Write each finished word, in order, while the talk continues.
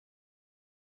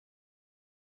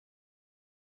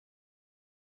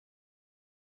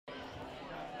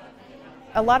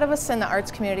A lot of us in the arts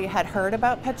community had heard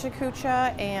about Pecha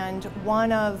Kucha, and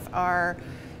one of our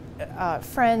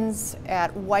friends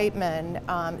at Whiteman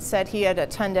said he had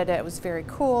attended it. It was very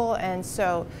cool, and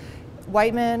so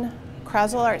Whiteman,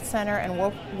 Croswell Arts Center, and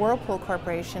Whirlpool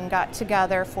Corporation got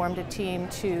together, formed a team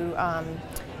to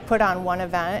put on one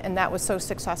event, and that was so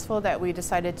successful that we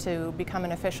decided to become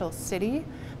an official city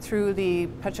through the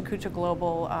Pecha Kucha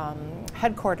Global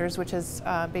headquarters, which is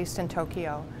based in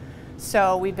Tokyo.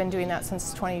 So we've been doing that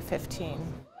since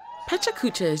 2015. Pecha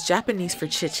Kucha is Japanese for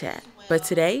chit-chat, but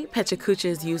today Pecha Kucha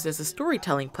is used as a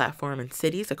storytelling platform in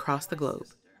cities across the globe.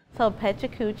 So Pecha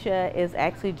Kucha is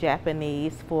actually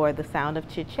Japanese for the sound of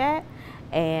chit-chat,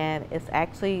 and it's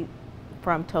actually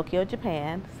from Tokyo,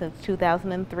 Japan since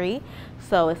 2003.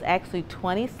 So it's actually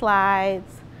 20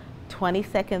 slides, 20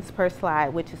 seconds per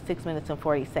slide, which is 6 minutes and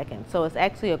 40 seconds. So it's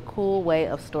actually a cool way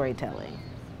of storytelling.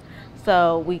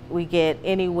 So we get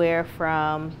anywhere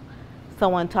from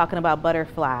someone talking about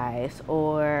butterflies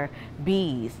or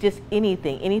bees, just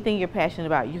anything you're passionate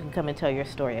about, you can come and tell your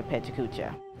story at Pecha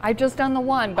Kucha. I've just done the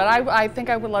one, but I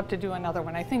think I would love to do another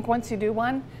one. I think once you do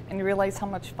one and you realize how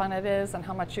much fun it is and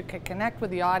how much you can connect with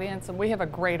the audience, and we have a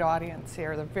great audience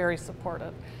here, they're very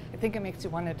supportive, I think it makes you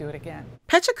want to do it again.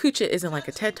 Pecha Kucha isn't like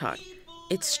a TED Talk.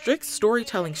 Its strict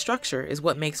storytelling structure is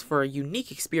what makes for a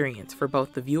unique experience for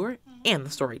both the viewer and the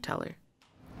storyteller.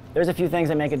 There's a few things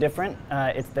that make it different.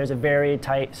 There's a very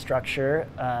tight structure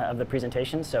of the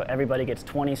presentation, so everybody gets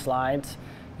 20 slides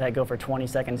that go for 20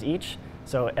 seconds each.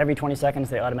 So every 20 seconds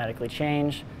they automatically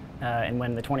change, and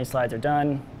when the 20 slides are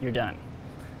done, you're done.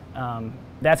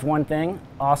 That's one thing.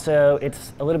 Also,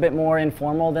 it's a little bit more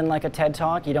informal than like a TED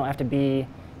Talk. You don't have to be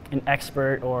an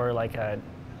expert or like a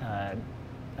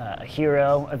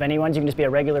hero of anyone's. You can just be a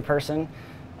regular person,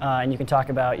 and you can talk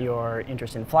about your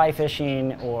interest in fly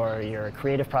fishing or your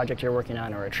creative project you're working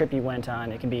on or a trip you went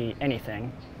on. It can be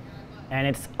anything. And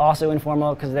it's also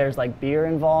informal because there's like beer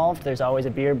involved. There's always a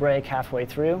beer break halfway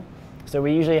through. So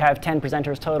we usually have 10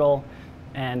 presenters total,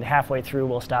 and halfway through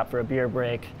we'll stop for a beer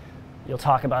break. You'll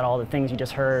talk about all the things you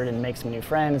just heard and make some new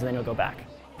friends, and then you'll go back.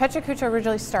 Pecha Kucha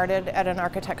originally started at an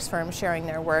architect's firm sharing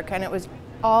their work, and it was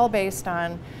all based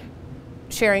on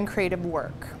sharing creative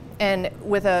work and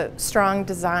with a strong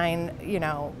design,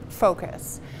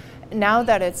 focus. Now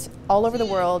that it's all over the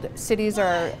world, cities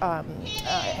have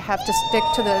to stick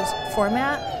to this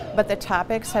format, but the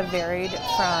topics have varied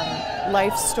from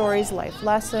life stories, life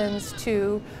lessons,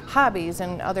 to hobbies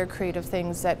and other creative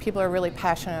things that people are really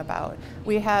passionate about.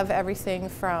 We have everything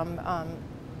from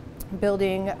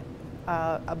building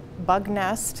a bug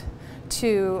nest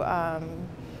to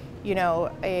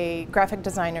a graphic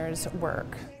designer's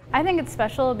work. I think it's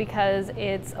special because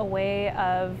it's a way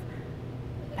of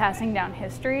passing down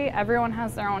history. Everyone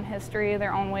has their own history,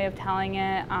 their own way of telling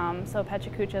it. So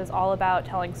Pecha Kucha is all about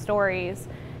telling stories,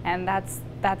 and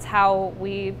that's how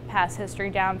we pass history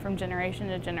down from generation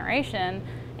to generation.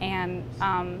 And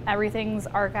everything's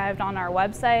archived on our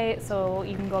website, so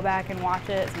you can go back and watch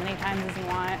it as many times as you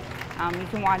want. You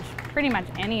can watch pretty much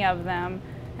any of them,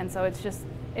 and so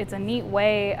it's a neat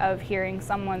way of hearing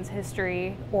someone's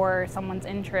history or someone's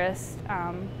interest.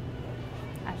 I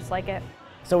just like it.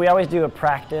 So we always do a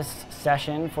practice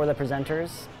session for the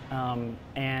presenters,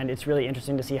 and it's really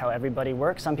interesting to see how everybody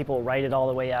works. Some people write it all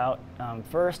the way out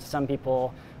first. Some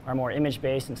people are more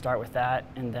image-based and start with that,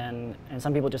 and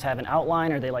some people just have an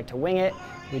outline or they like to wing it.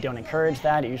 We don't encourage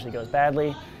that. It usually goes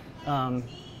badly.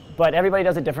 But everybody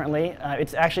does it differently.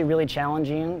 It's actually really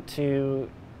challenging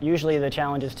usually the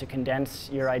challenge is to condense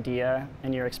your idea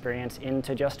and your experience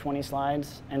into just 20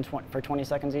 slides and for 20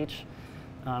 seconds each,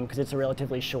 because it's a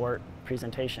relatively short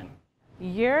presentation.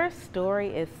 Your story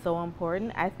is so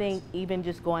important. I think even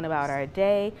just going about our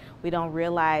day, we don't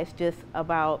realize just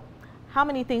about how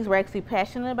many things we're actually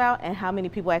passionate about and how many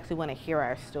people actually want to hear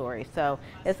our story. So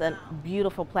it's a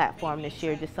beautiful platform to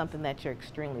share just something that you're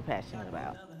extremely passionate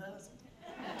about.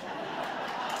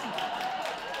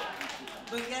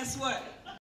 But guess what?